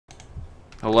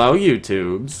Hello,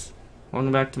 YouTubes.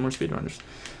 Welcome back to more SpeedRunners.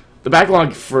 The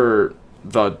backlog for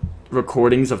the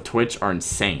recordings of Twitch are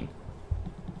insane.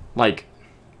 Like,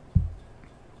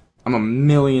 I'm a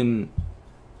million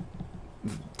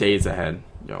days ahead.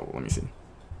 Yo, let me see.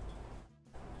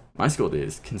 My school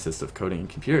days consist of coding and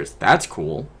computers. That's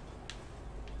cool.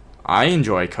 I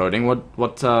enjoy coding.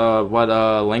 What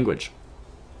language?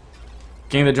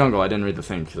 King of the Jungle. I didn't read the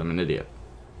thing because I'm an idiot.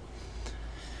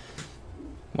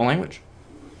 What language?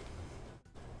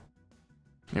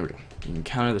 There we go. You can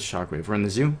counter the shockwave. We're in the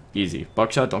zoo. Easy.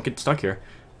 Buckshot, don't get stuck here.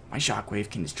 My shockwave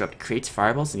can disrupt crates,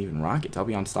 fireballs, and even rockets. I'll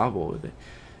be unstoppable with it.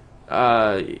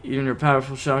 Even your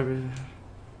powerful shockwave.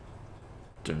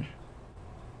 Times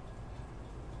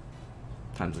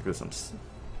like this, I'm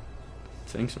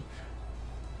sitting. So,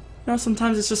 you know,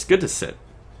 sometimes it's just good to sit.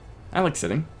 I like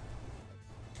sitting.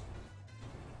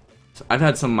 So I've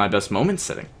had some of my best moments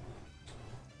sitting.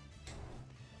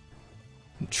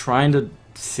 I'm trying to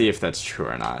see if that's true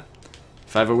or not.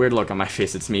 If I have a weird look on my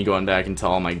face, it's me going back into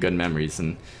all my good memories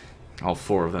and all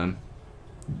 4 of them.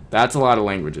 That's a lot of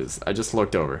languages. I just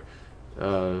looked over.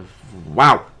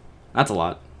 Wow. That's a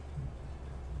lot.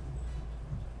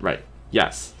 Right.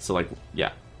 Yes. So, like,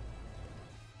 yeah.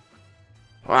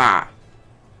 Wow.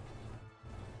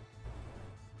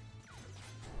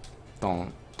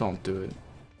 Don't do it.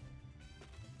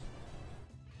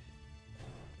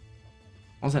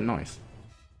 What's that noise?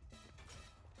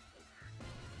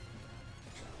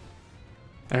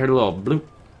 I heard a little bloop.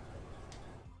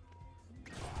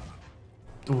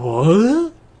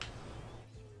 What?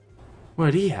 What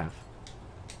did he have?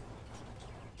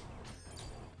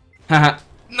 Haha.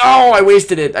 No, I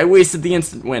wasted it. I wasted the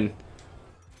instant win.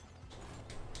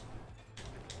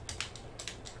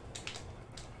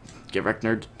 Get wrecked,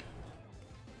 nerd.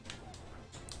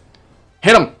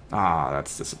 Hit him! Ah,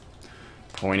 that's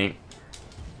disappointing.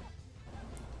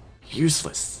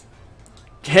 Useless.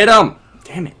 Hit him!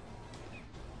 Damn it.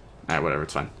 Alright, whatever,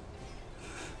 it's fine.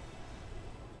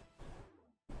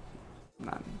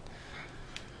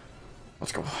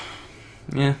 Let's go.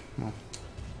 Yeah, well.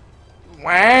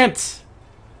 What?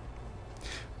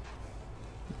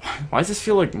 Why does this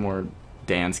feel like more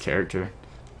Dan's character?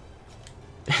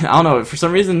 I don't know, for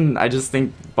some reason I just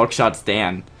think Buckshot's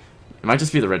Dan. It might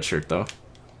just be the red shirt though.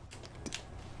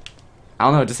 I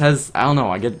don't know, it just has, I don't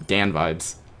know, I get Dan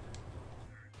vibes.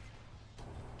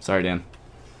 Sorry, Dan.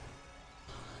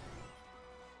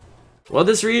 What'd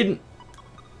this read?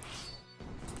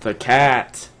 The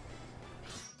cat.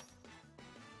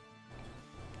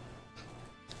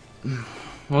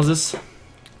 What was this?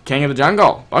 King of the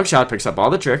Jungle. Buckshot picks up all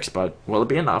the tricks, but will it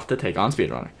be enough to take on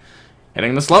SpeedRunner?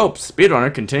 Hitting the slopes.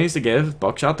 SpeedRunner continues to give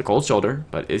Buckshot the cold shoulder,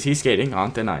 but is he skating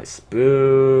on thin ice?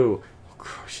 Boo.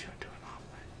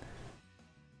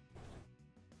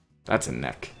 That's a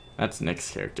Nick. That's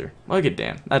Nick's character. Look at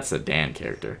Dan. That's a Dan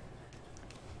character.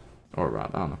 Or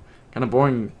Rob, I don't know. Kind of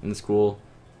boring in school,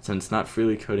 since not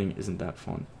freely coding isn't that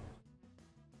fun.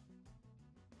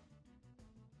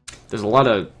 There's a lot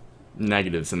of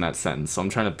negatives in that sentence, so I'm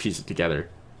trying to piece it together.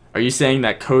 Are you saying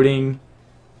that coding,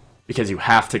 because you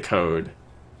have to code,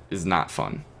 is not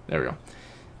fun? There we go.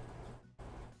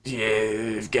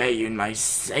 Yeah, I've got you in my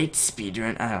sights,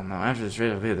 speedrun. I don't know. After this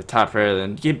video, I'll be at the top rather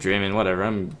than keep dreaming. Whatever.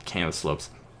 I'm king of the slopes.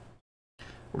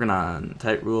 Working on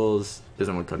tight rules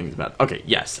isn't what coding is about. Okay,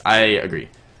 yes, I agree.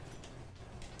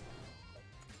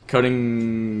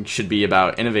 Coding should be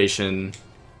about innovation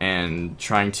and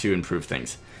trying to improve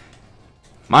things.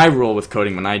 My rule with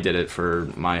coding when I did it for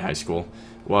my high school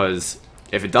was,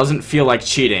 if it doesn't feel like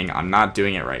cheating, I'm not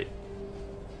doing it right.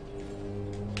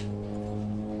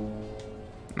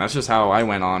 And that's just how I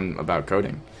went on about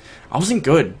coding. I wasn't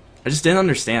good. I just didn't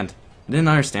understand. I didn't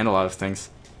understand a lot of things.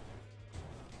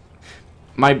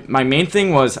 My main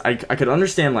thing was I could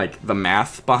understand like the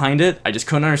math behind it. I just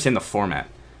couldn't understand the format.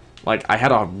 Like, I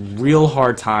had a real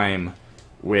hard time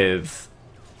with,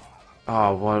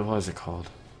 what was it called?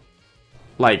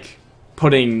 Like,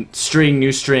 putting string,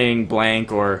 new string,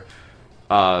 blank, or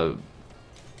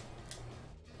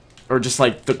just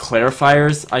like the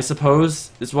clarifiers, I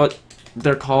suppose, is what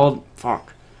they're called.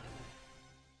 Fuck.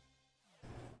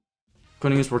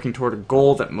 Coding is working toward a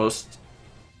goal that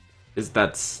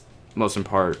that's most in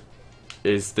part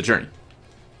is the journey.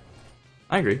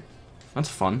 I agree. That's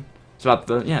fun. It's about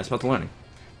the, yeah, it's about the learning.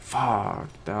 Fuck,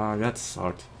 dog, that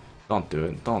sucked. Don't do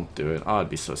it. Don't do it. Oh, I'd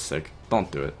be so sick.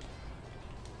 Don't do it.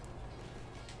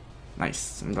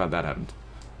 Nice. I'm glad that happened.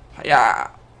 Yeah.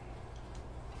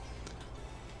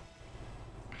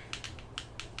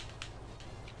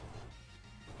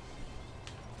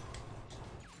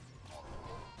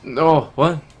 No,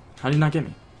 what? How did you not get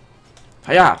me?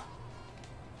 Hiya!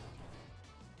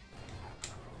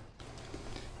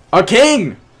 A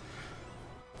king!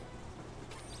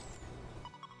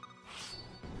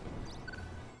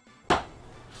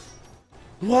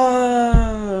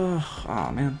 Whoa!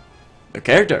 Oh man. The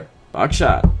character.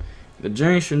 Buckshot. The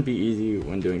journey shouldn't be easy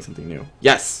when doing something new.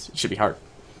 Yes! It should be hard.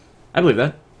 I believe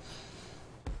that.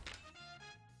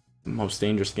 Most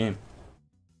dangerous game.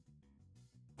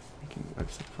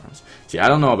 Website forums. See, I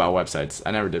don't know about websites.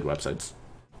 I never did websites.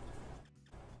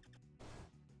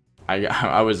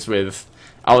 I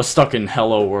was stuck in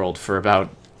Hello World for about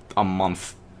a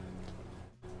month.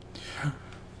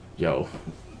 Yo,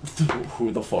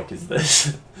 who the fuck is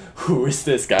this? Who is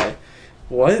this guy?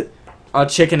 What? A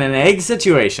chicken and egg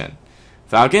situation.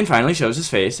 Falcon finally shows his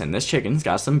face, and this chicken's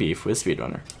got some beef with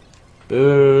Speedrunner.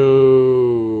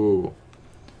 Boo.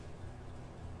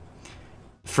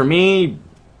 For me,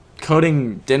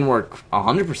 coding didn't work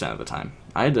 100% of the time.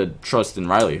 I had to trust in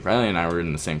Riley. Riley and I were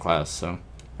in the same class, so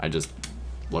I just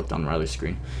looked on Riley's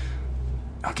screen.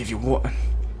 I'll give you one.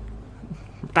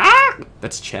 Ah!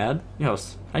 That's Chad.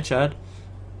 Yes. Hi, Chad.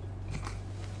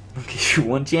 I'll give you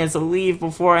one chance to leave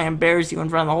before I embarrass you in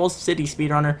front of the whole city,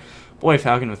 Speedrunner. Boy,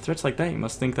 Falcon, with threats like that, you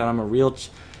must think that I'm a real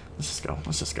Let's just go.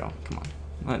 Let's just go. Come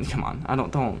on. Come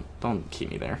on. Don't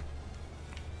keep me there.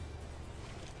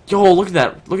 Yo, look at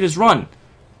that. Look at his run.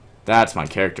 That's my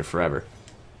character forever.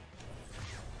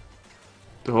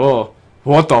 Oh,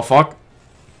 what the fuck?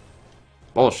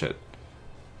 Bullshit.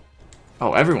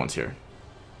 Oh, everyone's here.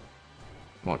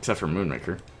 Well, except for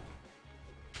Moonraker.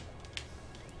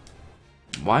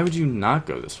 Why would you not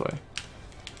go this way?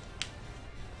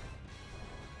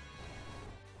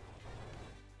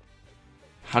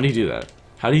 How do you do that?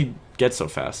 How do you get so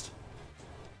fast?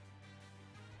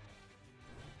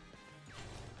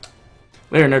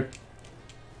 Later, nerd.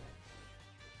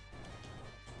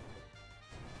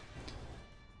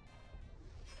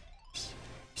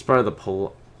 He's part of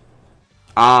the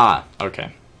Ah,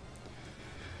 okay.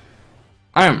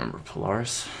 I remember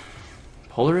Polaris.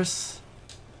 Polaris?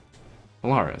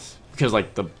 Polaris. Because,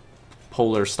 like, the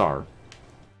polar star.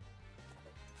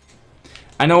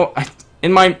 I know,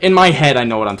 in my head, I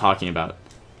know what I'm talking about.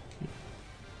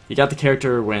 You got the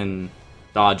character when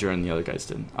Dodger and the other guys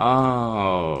did.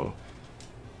 Oh.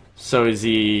 So is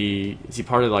he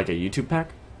part of, like, a YouTube pack?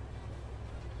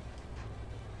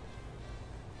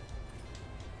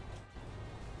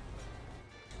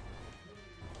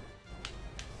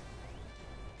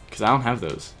 Because I don't have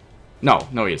those. No,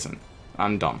 he isn't.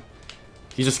 I'm dumb.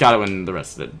 He just got it when the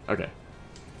rest did. Okay.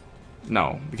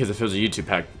 No, because if it was a YouTube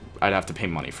pack, I'd have to pay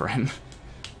money for him.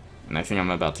 And I think I'm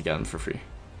about to get him for free.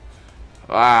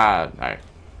 Ah, alright.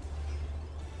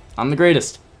 I'm the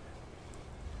greatest.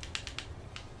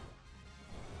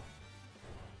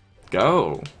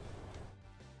 Go.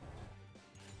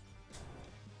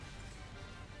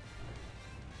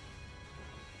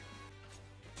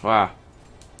 Wow.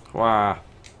 Wow.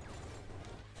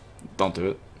 Don't do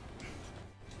it.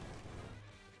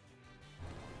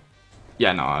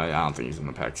 Yeah, no, I don't think he's in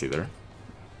the packs either.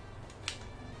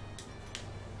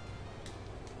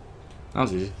 That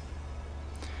was easy.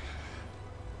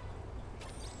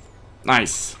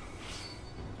 Nice.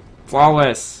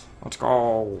 Flawless. Let's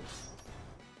go.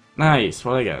 Nice.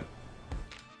 What do I get?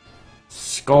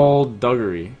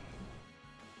 Skullduggery.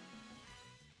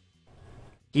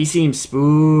 He seems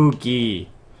spooky.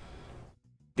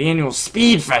 The annual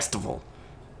Speed Festival.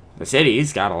 The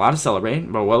city's got a lot to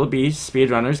celebrate, but will it be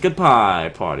Speedrunners goodbye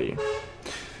party?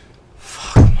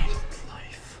 Fuck my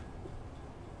life.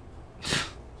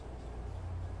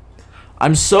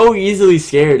 I'm so easily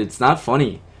scared, it's not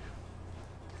funny.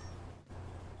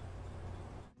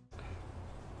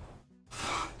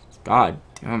 God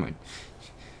damn it.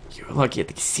 You're lucky at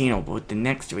the casino, but with the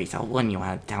next race I'll run you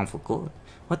out of town for good.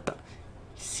 What the?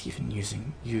 He's even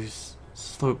use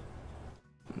slow.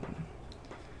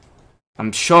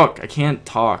 I'm shook. I can't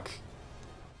talk.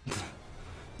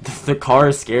 The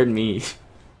car scared me.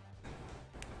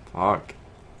 Fuck.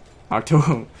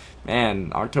 October.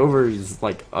 Man, October is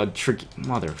like a tricky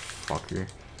motherfucker.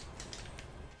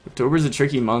 October is a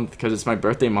tricky month because it's my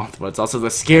birthday month, but it's also the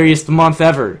scariest month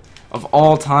ever of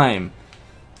all time.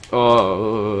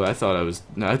 Oh, I thought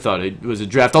it was a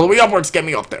draft all the way upwards. Get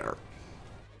me up there.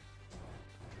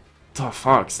 Oh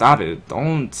fuck! Stop it!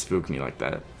 Don't spook me like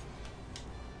that.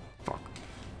 Fuck.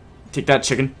 Take that,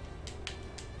 chicken.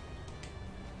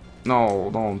 No,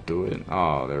 don't do it.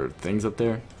 Oh, there are things up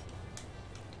there.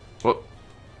 What?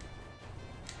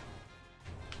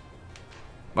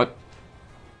 What?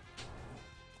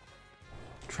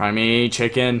 Try me,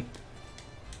 chicken.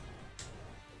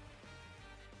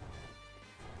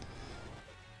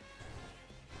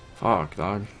 Fuck,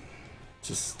 dog.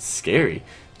 Just scary.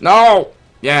 No!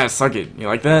 Yeah, suck it. You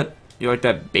like that? You like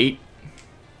that bait?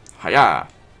 Hiya.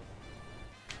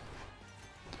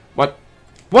 What?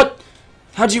 What?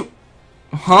 How'd you...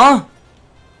 Huh?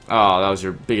 Oh, that was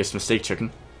your biggest mistake,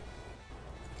 chicken.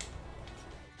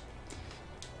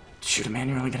 Shoot a man,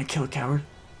 you're really gonna kill a coward?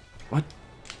 What?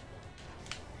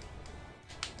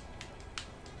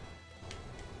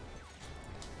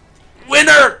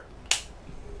 Winner!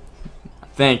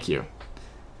 Thank you.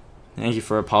 Thank you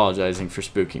for apologizing for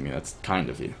spooking me. That's kind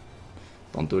of you.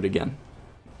 Don't do it again.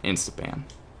 Insta-ban.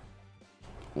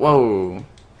 Whoa.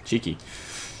 Cheeky.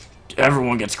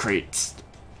 Everyone gets crates.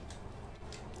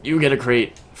 You get a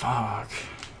crate. Fuck.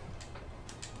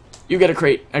 You get a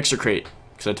crate. Extra crate.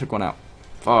 Because I took one out.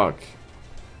 Fuck.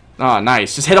 Oh,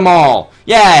 nice. Just hit them all.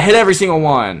 Yeah, hit every single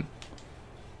one.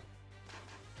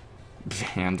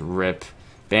 Banned. Rip.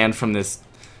 Banned from this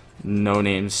No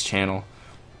Names channel.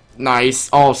 Nice.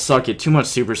 Oh, suck it. Too much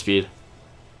super speed.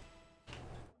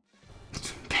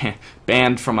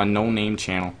 Banned from a no name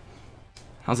channel.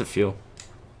 How's it feel?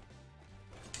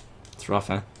 It's rough,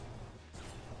 huh?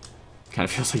 Kind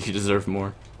of feels like you deserve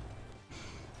more.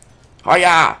 Oh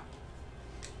yeah!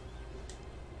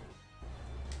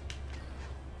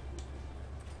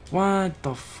 What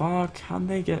the fuck? How'd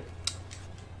they get...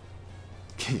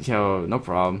 Yo, no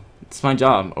problem. It's my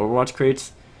job. Overwatch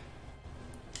crates.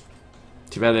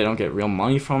 Too bad they don't get real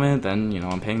money from it. Then, you know,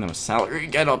 I'm paying them a salary.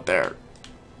 Get up there.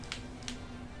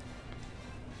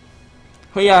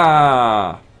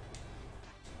 Hoo-yah!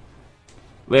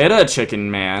 Later,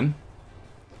 chicken man.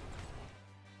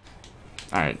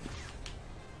 Alright.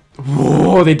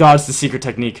 Whoa, they dodged the secret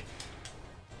technique.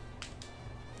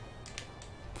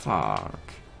 Fuck.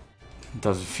 It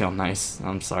doesn't feel nice.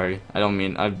 I'm sorry. I don't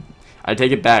mean... I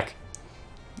take it back.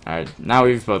 Alright, now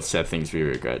we've both said things we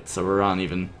regret, so we're on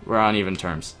even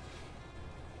terms.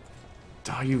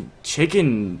 Oh, you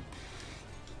chicken...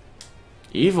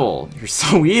 Evil. You're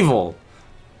so evil.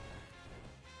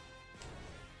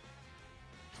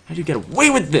 How do you get away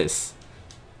with this?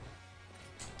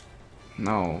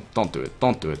 No, don't do it.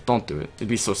 Don't do it. Don't do it. It'd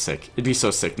be so sick. It'd be so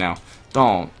sick now.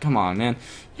 Don't. Come on, man.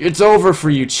 It's over for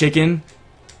you, chicken.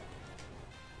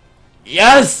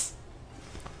 Yes!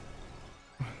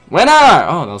 Winner!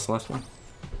 Oh, that was the last one.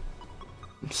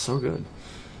 So good.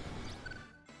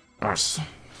 Arse.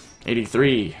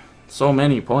 83. So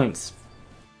many points.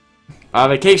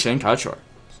 Vacation cut short.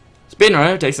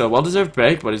 SpeedRunner takes a well-deserved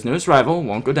break, but his newest rival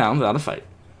won't go down without a fight.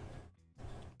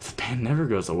 The band never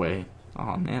goes away.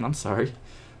 Oh man, I'm sorry.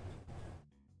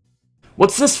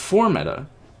 What's this 4 meta?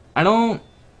 I don't...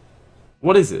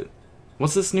 What is it?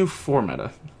 What's this new 4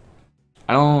 meta?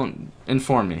 I don't...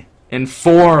 Inform me.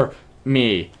 Inform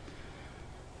me.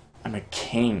 I'm a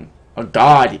king. A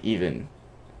god, even.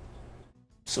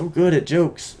 So good at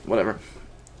jokes. Whatever.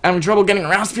 I'm having trouble getting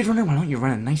around, SpeedRunner. Why don't you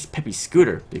run a nice peppy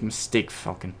scooter? Big mistake,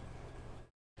 Falcon.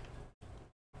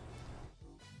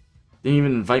 Didn't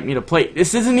even invite me to play.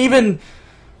 This isn't even...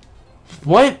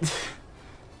 What?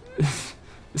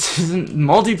 This isn't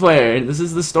multiplayer. This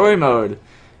is the story mode.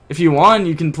 If you want,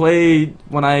 you can play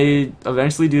when I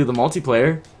eventually do the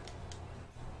multiplayer.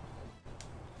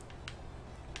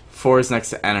 4 is next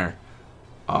to enter.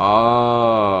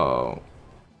 Oh.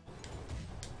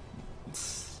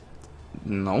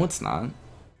 No, it's not.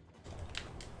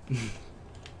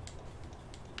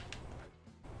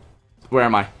 Where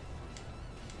am I?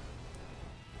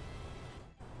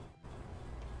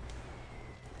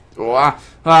 Oh,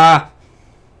 ah.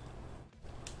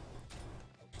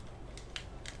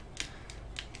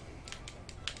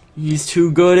 He's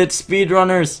too good at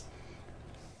speedrunners.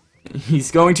 He's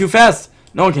going too fast.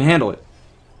 No one can handle it.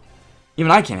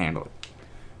 Even I can't handle it.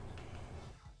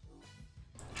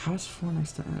 How is 4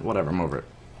 next to... Whatever, I'm over it.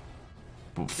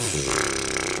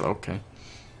 Okay.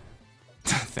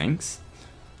 Thanks.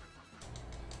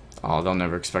 Oh, they'll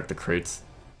never expect the crates.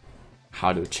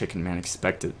 How did the chicken man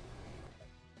expect it?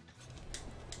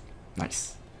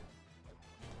 Nice.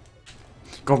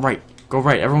 Go right. Go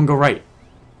right. Everyone go right.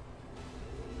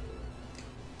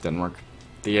 Didn't work.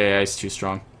 The AI is too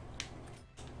strong.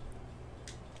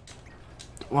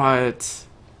 What?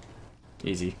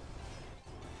 Easy.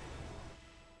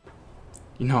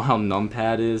 You know how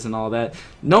numpad is and all that?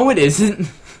 No, it isn't.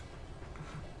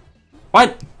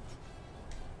 What?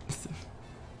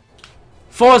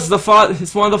 4 is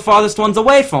it's one of the farthest ones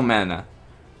away from mana.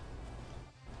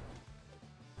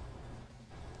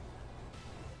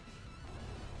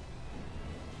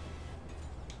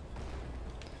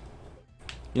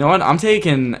 You know what? I'm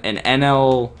taking an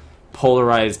NL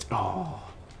polarized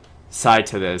side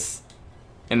to this.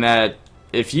 In that,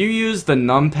 if you use the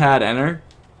numpad enter...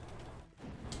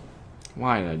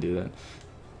 Why did I do that?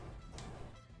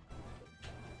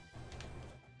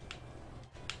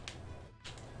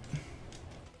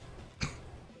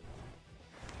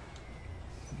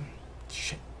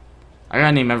 I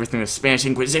gotta name everything the Spanish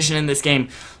Inquisition in this game,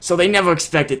 so they never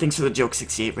expect it. Thanks for the joke,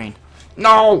 68 Rain.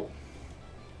 No!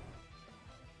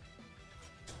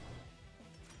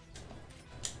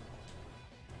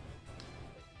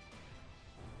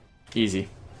 Easy.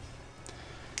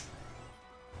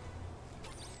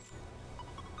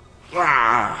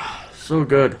 Ah, so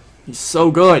good. He's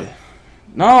so good.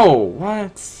 No!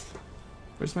 What?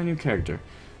 Where's my new character?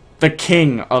 The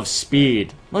King of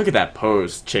Speed. Look at that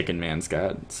pose Chicken Man's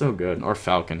got. It's so good. Or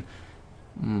Falcon.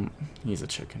 He's a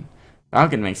chicken.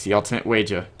 Falcon makes the ultimate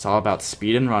wager. It's all about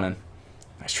speed and running.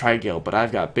 Nice try, Gil, but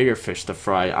I've got bigger fish to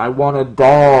fry. I wanna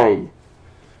die!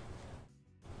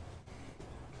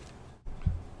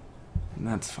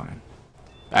 That's fine.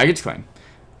 Baggage claim.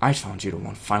 I challenge you to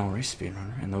one final race,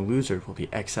 speedrunner, and the loser will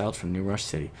be exiled from New Rush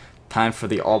City. Time for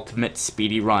the ultimate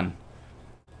speedy run.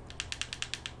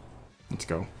 Let's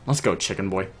go. Let's go, chicken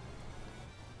boy.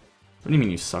 What do you mean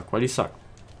you suck? Why do you suck?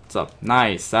 What's up?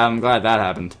 Nice. I'm glad that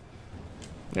happened.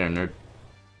 There, nerd.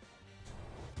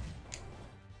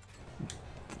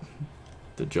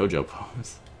 The JoJo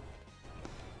pose.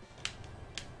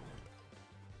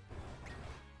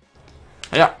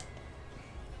 Yeah.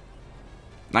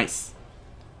 Nice.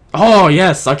 Oh,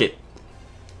 yeah, suck it.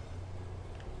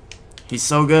 He's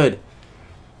so good.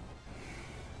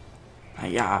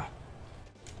 Yeah.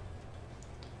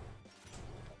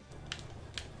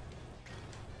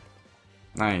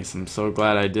 Nice, I'm so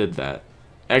glad I did that.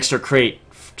 Extra crate,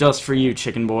 just for you,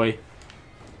 chicken boy.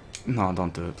 No,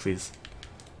 don't do it, please.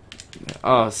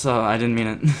 Oh, so, I didn't mean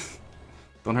it.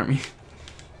 Don't hurt me.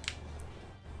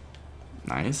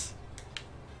 Nice.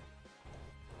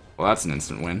 Well, that's an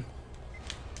instant win.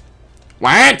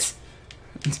 What?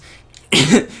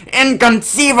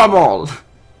 Inconceivable!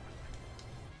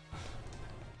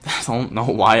 I don't know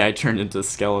why I turned into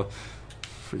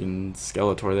freaking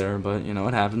Skeletor there, but, you know,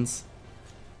 it happens.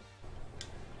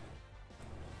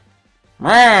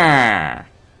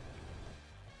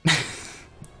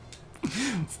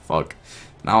 Fuck.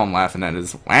 Now I'm laughing at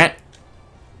his what?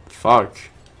 Fuck.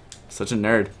 Such a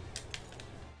nerd.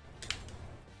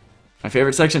 My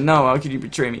favorite section? No, how could you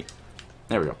betray me?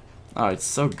 There we go. Oh, it's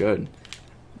so good.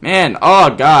 Man,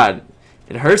 oh god.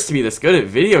 It hurts to be this good at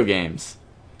video games.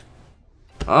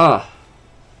 Ugh.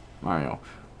 Mario.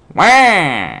 Wah!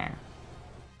 Can't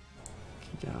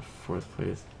get out of 4th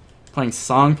place. Playing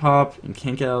Song Pop and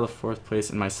can't get out of the 4th place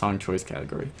in my song choice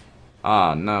category.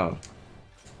 Ah, no.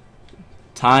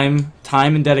 Time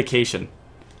and dedication.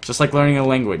 Just like learning a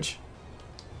language.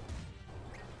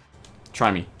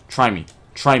 Try me. Try me.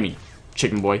 Try me.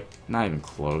 Chicken boy. Not even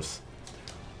close.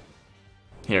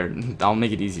 Here, I'll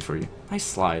make it easy for you. Nice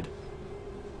slide.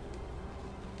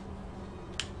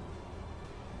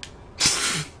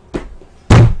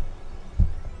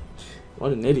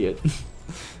 What an idiot.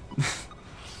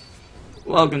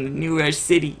 Welcome to New Rush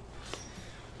City.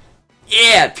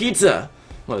 Yeah, pizza.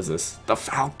 What is this? The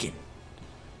Falcon.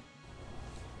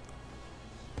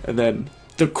 And then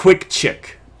the quick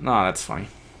chick. No, that's funny.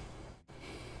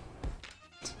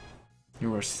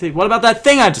 New Rush City. What about that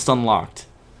thing I just unlocked?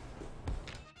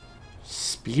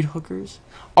 Speed hookers?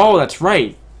 Oh, that's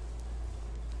right.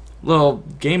 Little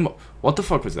game. What the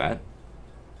fuck was that?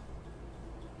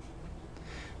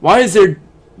 Why is there?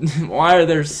 Why are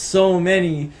there so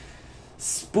many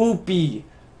spoopy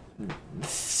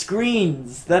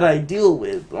screens that I deal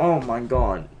with? Oh my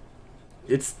god.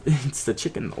 It's the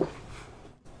chicken though.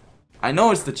 I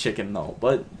know it's the chicken though,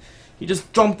 but he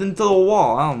just jumped into the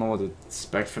wall. I don't know what to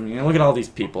expect from you. Look at all these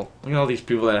people. Look at all these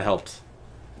people that helped.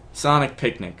 Sonic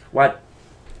Picnic. What?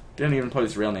 Didn't even put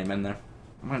his real name in there.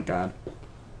 Oh my god.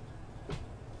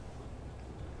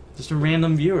 Just a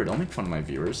random viewer. Don't make fun of my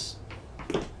viewers.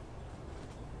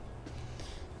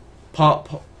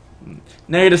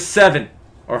 -7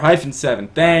 or -7.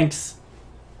 Thanks.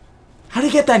 How did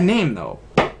he get that name though?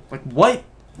 Like what?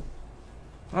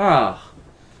 Ah.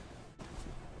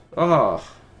 Oh.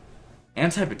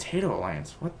 Anti-Potato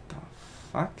Alliance. What the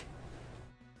fuck?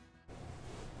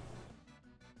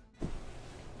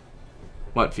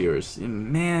 What viewers?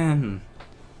 Man.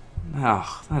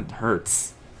 Oh, that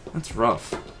hurts. That's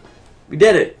rough. We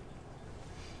did it.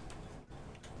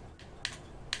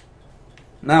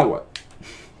 Now what?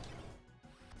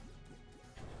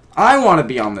 I want to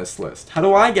be on this list. How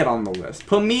do I get on the list?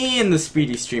 Put me in the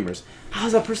speedy streamers. How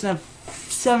does that person have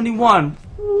 71?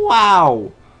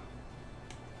 Wow.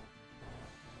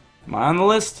 Am I on the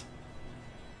list?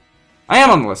 I am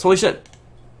on the list. Holy shit.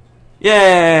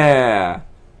 Yeah.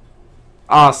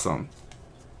 Awesome.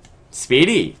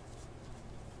 Speedy.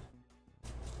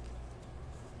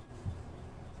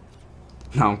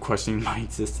 Now I'm questioning my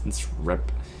existence.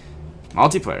 Rip.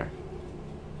 Multiplayer.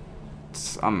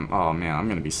 Oh man, I'm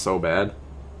gonna be so bad.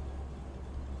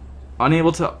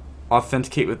 Unable to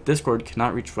authenticate with Discord,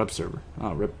 cannot reach web server.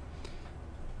 Oh, rip.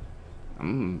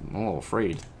 I'm a little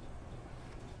afraid.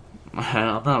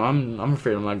 I'm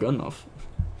afraid I'm not good enough.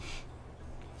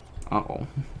 Uh-oh.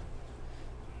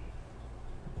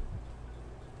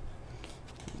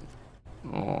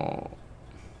 Oh.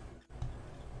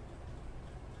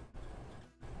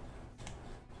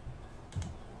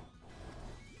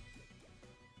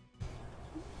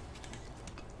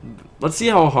 Let's see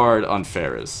how hard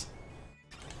unfair is.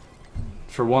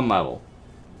 For one level.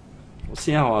 We'll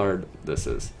see how hard this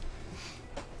is.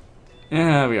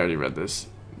 Yeah, we already read this.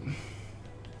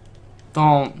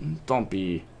 Don't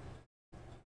be.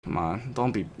 Come on,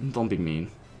 don't be mean.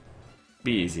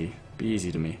 Be easy. Be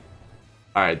easy to me.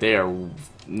 Alright, they are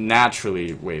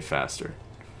naturally way faster.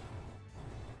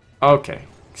 Okay.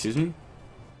 Excuse me?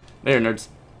 There, nerds.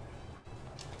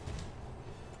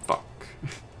 Fuck.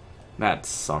 That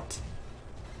sucked.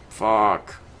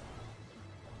 Fuck.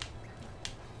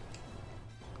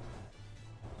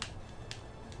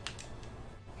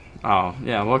 Oh,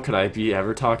 yeah, what could I be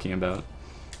ever talking about?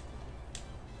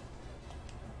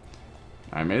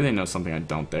 Alright, maybe they know something I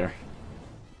don't there.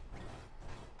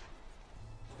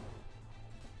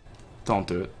 Don't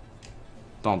do it.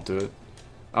 Don't do it.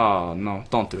 Oh, no,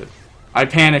 don't do it. I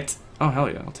panicked. Oh, hell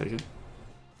yeah, I'll take it.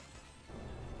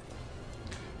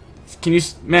 Can you,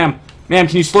 ma'am, can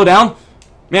you slow down?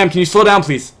 Ma'am, can you slow down,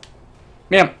 please?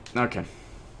 Ma'am, okay.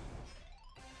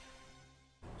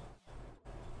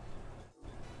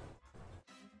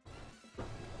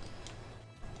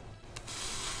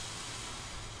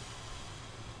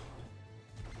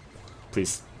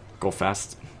 Please, go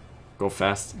fast. Go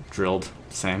fast. Drilled.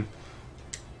 Same.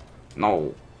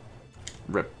 No.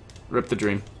 Rip. Rip the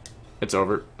dream. It's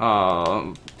over.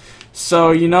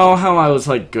 So, you know how I was,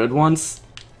 like, good once?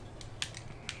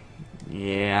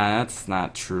 Yeah, that's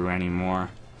not true anymore.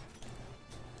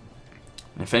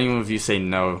 If any of you say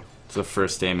no to the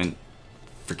first statement,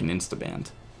 freaking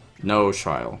insta-banned. No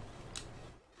trial.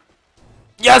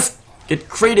 Yes! Get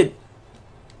crated!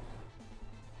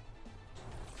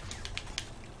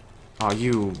 Oh,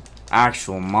 you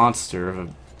actual monster of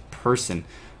a person.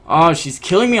 Oh, she's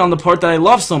killing me on the part that I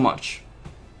love so much.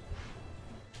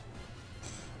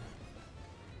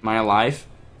 Am I alive?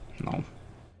 No.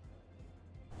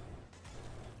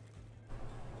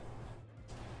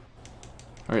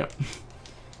 Hurry up.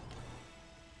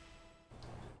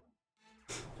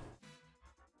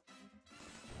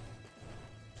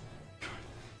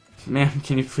 Ma'am,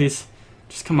 can you please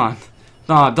just come on?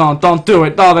 No, don't do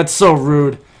it. No, that's so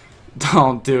rude.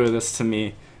 Don't do this to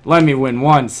me. Let me win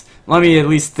once. Let me at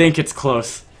least think it's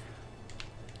close.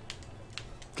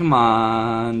 Come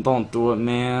on, don't do it,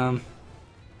 man.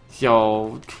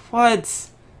 Yo, what?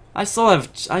 I still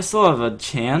have a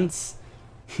chance.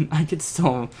 I could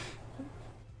still.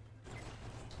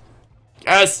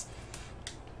 Yes.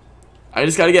 I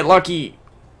just gotta get lucky.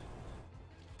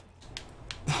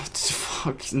 Just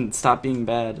fucking stop being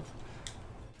bad.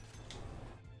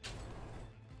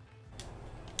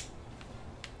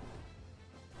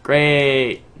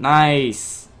 Great.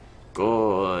 Nice.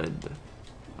 Good.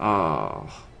 Oh.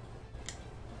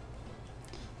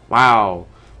 Wow.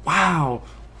 Wow.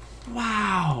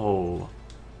 Wow.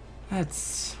 That's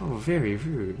so very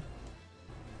rude.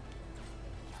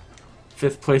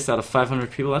 5th place out of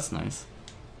 500 people. That's nice.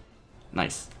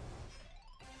 Nice.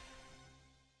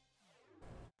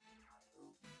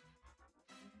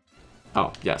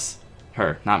 Oh, yes.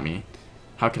 Her, not me.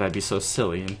 How could I be so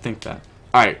silly and think that?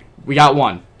 Alright, we got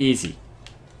one. Easy.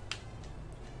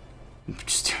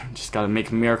 Just gotta make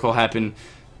a miracle happen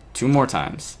 2 more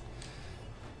times.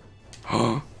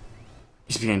 Oh,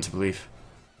 he's beginning to believe.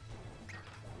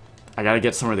 I gotta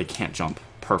get somewhere they can't jump.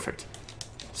 Perfect.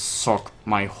 Suck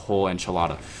my whole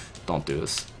enchilada. Don't do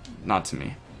this. Not to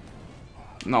me.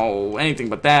 No, anything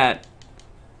but that.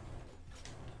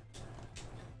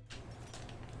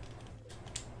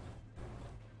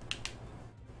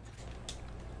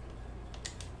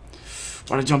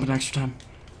 Why'd I jump an extra time?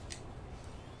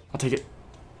 I'll take it.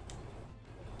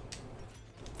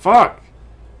 Fuck!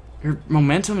 Your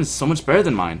momentum is so much better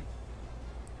than mine.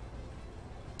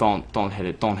 Don't hit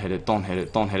it, don't hit it, don't hit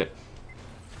it, don't hit it.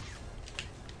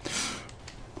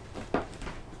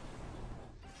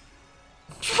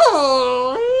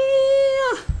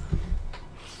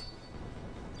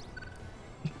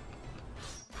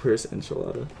 Where's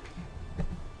enchilada?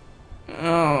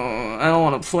 Oh, I don't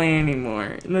want to play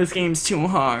anymore. This game's too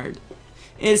hard.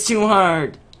 It's too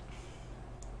hard.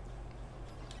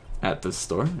 At the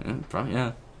store? Yeah, probably,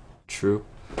 yeah. True.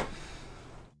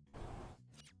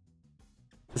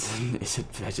 Is it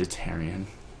vegetarian?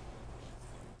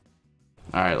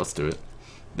 Alright, let's do it.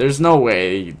 There's no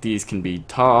way these can be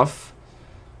tough.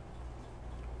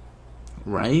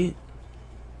 Right?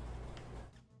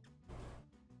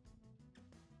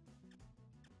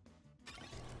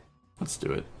 Let's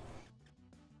do it.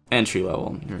 Entry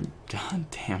level. You're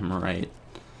goddamn right.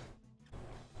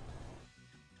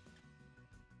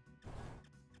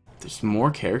 There's more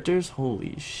characters?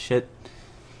 Holy shit.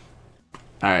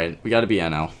 Alright, we gotta be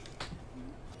NL.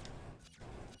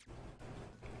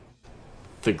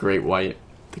 The Great White.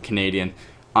 The Canadian.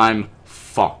 I'm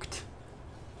fucked.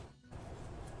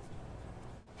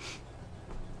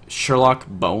 Sherlock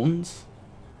Bones?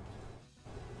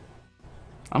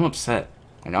 I'm upset.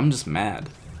 Like, I'm just mad.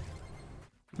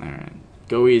 Alright.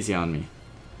 Go easy on me.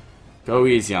 Go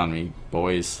easy on me,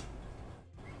 boys.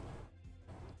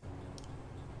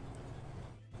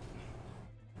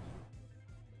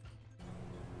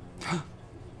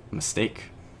 Mistake.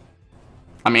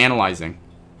 I'm analyzing.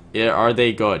 Yeah, are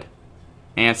they good?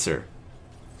 Answer.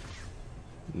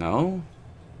 No?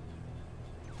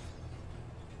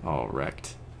 Oh,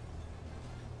 wrecked.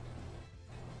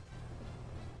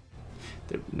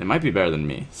 They might be better than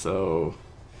me, so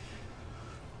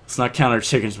let's not count our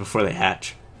chickens before they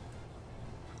hatch.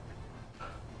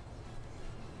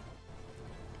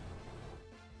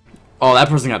 Oh, that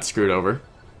person got screwed over.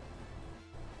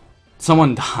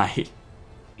 Someone died.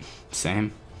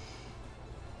 Same.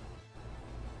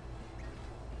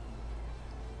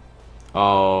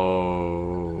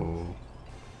 Oh.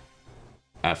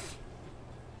 F.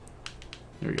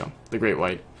 Here we go. The Great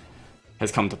White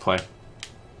has come to play.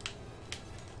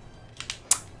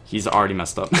 He's already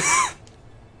messed up.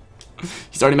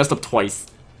 He's already messed up twice.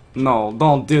 No,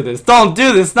 don't do this. Don't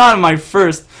do this. Not in my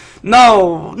first.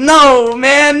 No, no,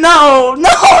 man, no,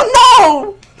 no,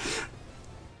 no.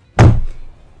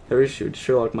 Every shoot,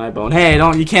 Sherlock my bone. Hey,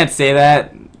 don't. You can't say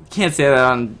that. You can't say that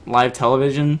on live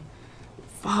television.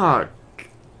 Fuck.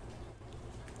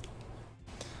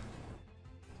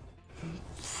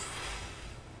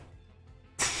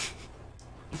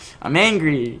 I'm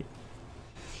angry.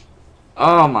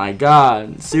 Oh my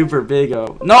god. Super big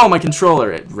O. No, my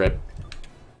controller. It ripped.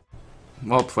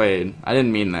 Well played. I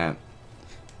didn't mean that.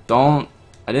 I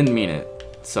didn't mean it.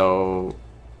 So,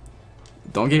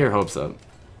 don't get your hopes up.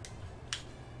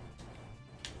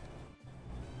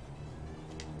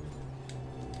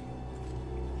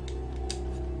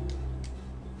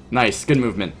 Nice. Good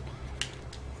movement.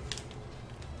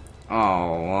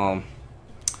 Oh, well.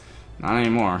 Not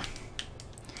anymore.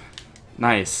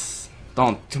 Nice.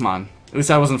 Don't. Come on. At least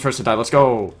I wasn't the first to die. Let's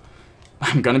go.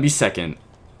 I'm gonna be second.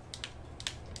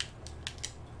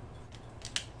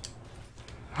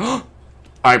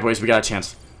 Alright, boys. We got a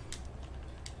chance.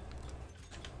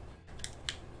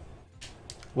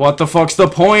 What the fuck's the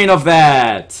point of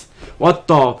that? What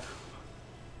the...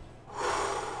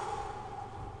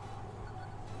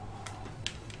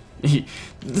 Did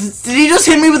he just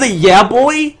hit me with a yeah,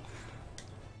 boy?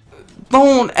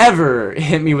 Don't ever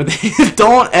hit me with it.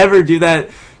 Don't ever do that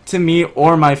to me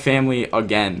or my family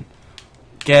again.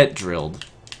 Get drilled,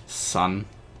 son.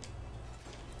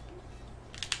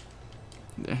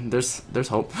 There's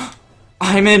hope.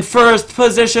 I'm in first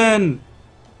position.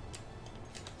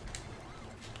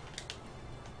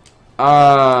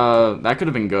 That could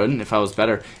have been good if I was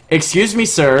better. Excuse me,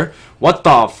 sir. What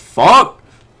the fuck?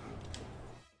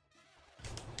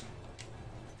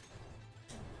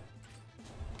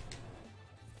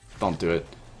 Don't do it.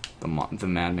 The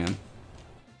madman.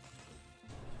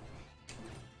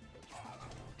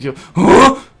 You,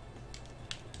 huh?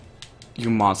 You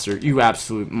monster. You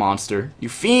absolute monster. You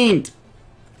fiend!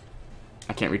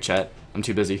 I can't read chat. I'm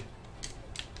too busy.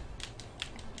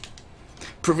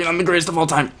 Proving I'm the greatest of all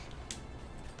time.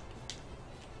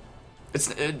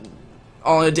 It's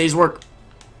all a day's work.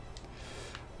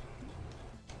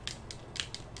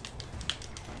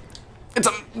 It's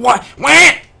a... What?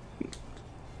 What?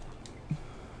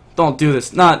 Don't do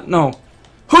this. No.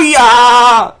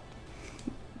 Hoo-yah!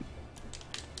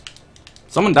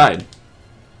 Someone died.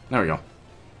 There we go.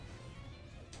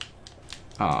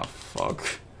 Oh,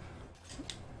 fuck.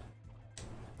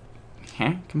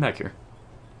 Huh? Come back here.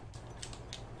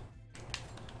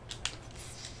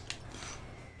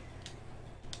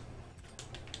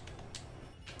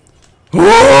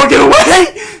 Oh, get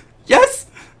away! Yes!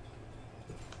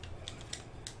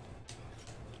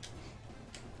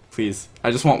 Please.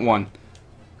 I just want one.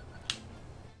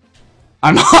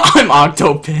 I'm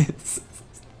Octopus.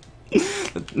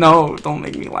 No, don't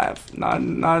make me laugh. Not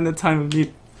in the time of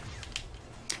need.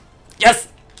 Yes!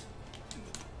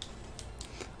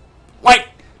 Like!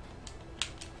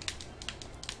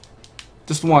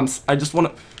 Just once. I just want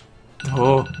to...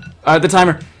 Oh. The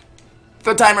timer.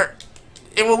 The timer.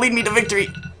 It will lead me to victory.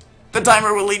 The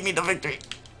timer will lead me to victory.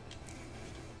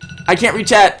 I can't reach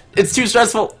chat. It's too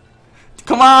stressful.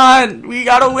 Come on. We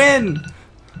gotta win.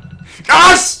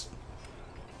 Gosh!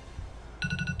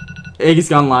 Egg is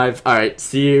gone live. Alright.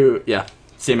 See you. Yeah.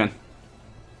 See you, man.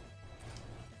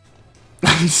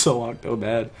 I'm so octo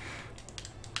bad.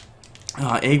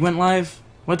 Egg went live?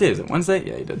 What day is it? Wednesday?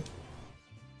 Yeah, he did.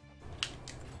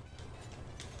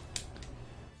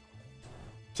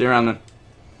 See you around then.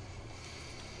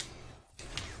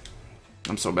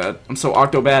 I'm so bad. I'm so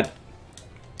octo bad.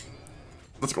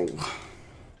 Let's go.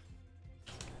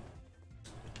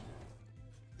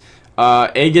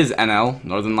 Egg is NL,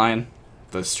 Northern Lion,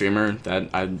 the streamer that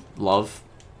I love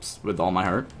with all my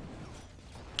heart.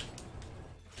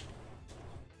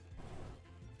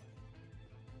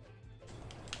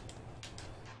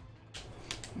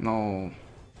 No.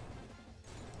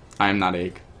 I am not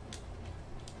Egg.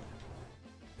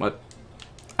 What?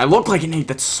 I look like an egg.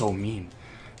 That's so mean.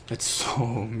 That's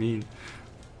so mean.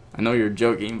 I know you're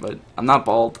joking, but I'm not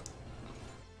bald.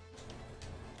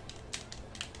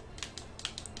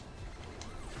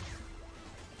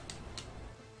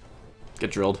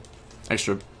 Get drilled.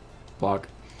 Extra block.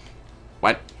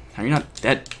 What? How are you not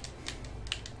dead?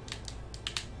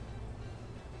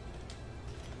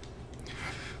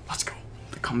 Let's go.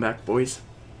 The comeback, boys.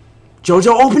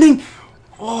 JoJo opening!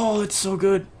 Oh, it's so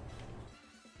good.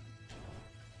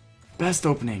 Best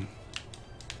opening.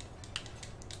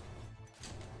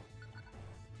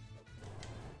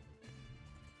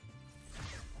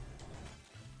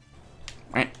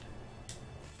 Right.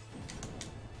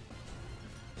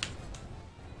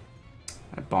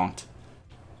 I bonked.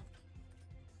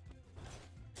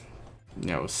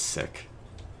 Yeah, it was sick.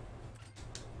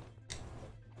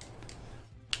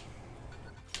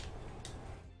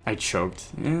 I choked.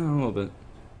 Yeah, a little bit.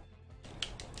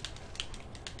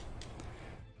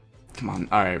 Come on.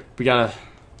 Alright, we gotta...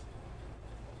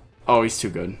 Oh, he's too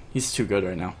good. He's too good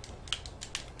right now.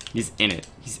 He's in it.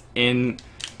 He's in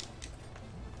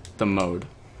the mode.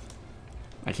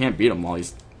 I can't beat him while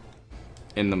he's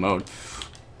in the mode.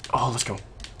 Oh, let's go.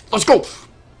 Let's go!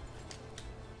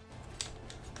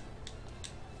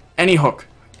 Any hook.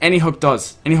 Any hook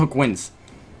does. Any hook wins.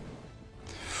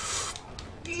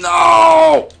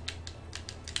 No!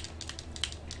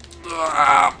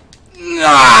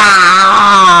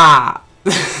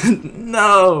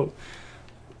 No!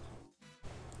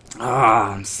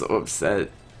 Ah, I'm so upset.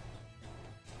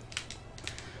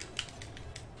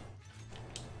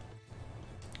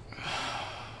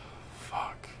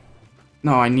 Fuck.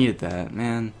 No, I needed that,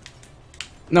 man.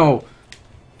 No!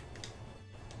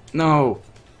 No!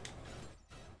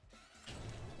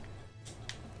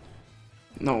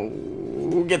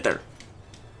 No, get there.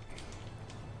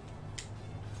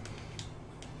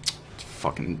 It's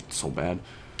fucking so bad.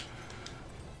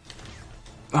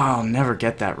 Oh, I'll never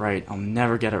get that right. I'll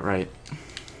never get it right.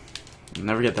 I'll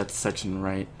never get that section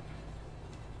right.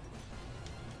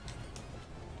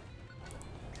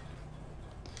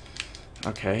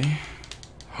 Okay.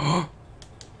 I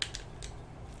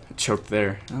choked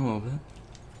there a little bit.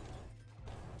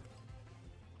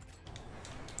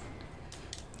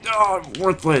 Oh,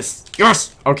 worthless.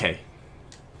 Yes! Okay.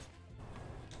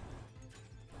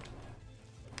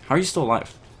 How are you still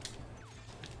alive?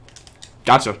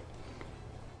 Gotcha.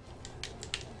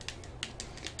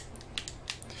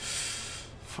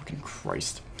 Fucking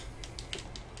Christ.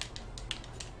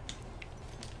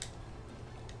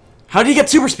 How did he get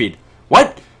super speed?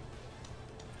 What?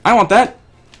 I want that.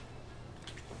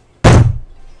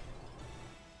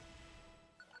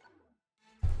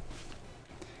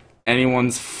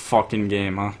 Anyone's fucking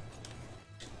game, huh?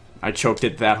 I choked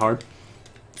it that hard.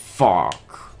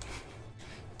 Fuck.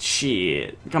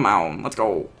 Shit. Come on, let's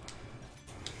go.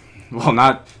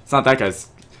 Well, it's not that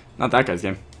guy's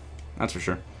game. That's for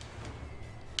sure.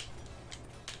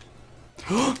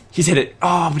 He's hit it.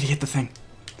 Oh, but he hit the thing.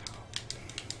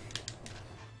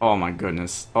 Oh my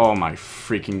goodness. Oh my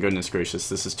freaking goodness gracious.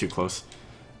 This is too close.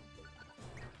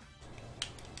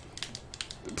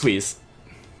 Please.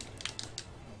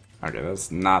 Okay, that's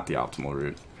not the optimal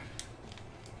route.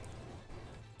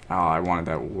 Oh, I wanted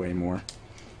that way more.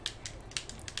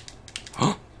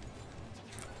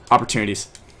 Opportunities.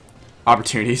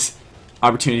 Opportunities.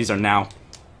 Opportunities are now.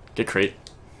 Get crate.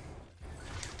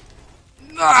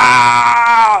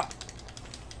 Ah!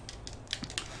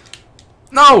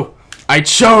 No! I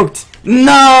choked!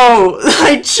 No!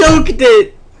 I choked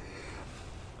it!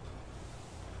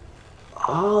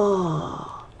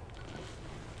 Oh.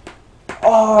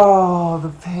 Oh, the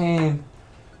pain.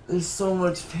 There's so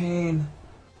much pain.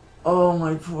 Oh,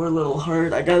 my poor little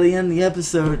heart. I gotta end the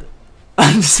episode.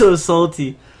 I'm so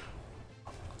salty.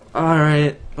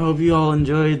 Alright. Hope you all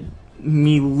enjoyed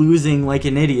me losing like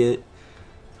an idiot.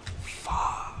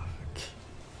 Fuck.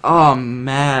 Oh, I'm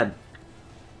mad.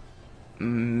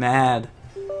 Mad.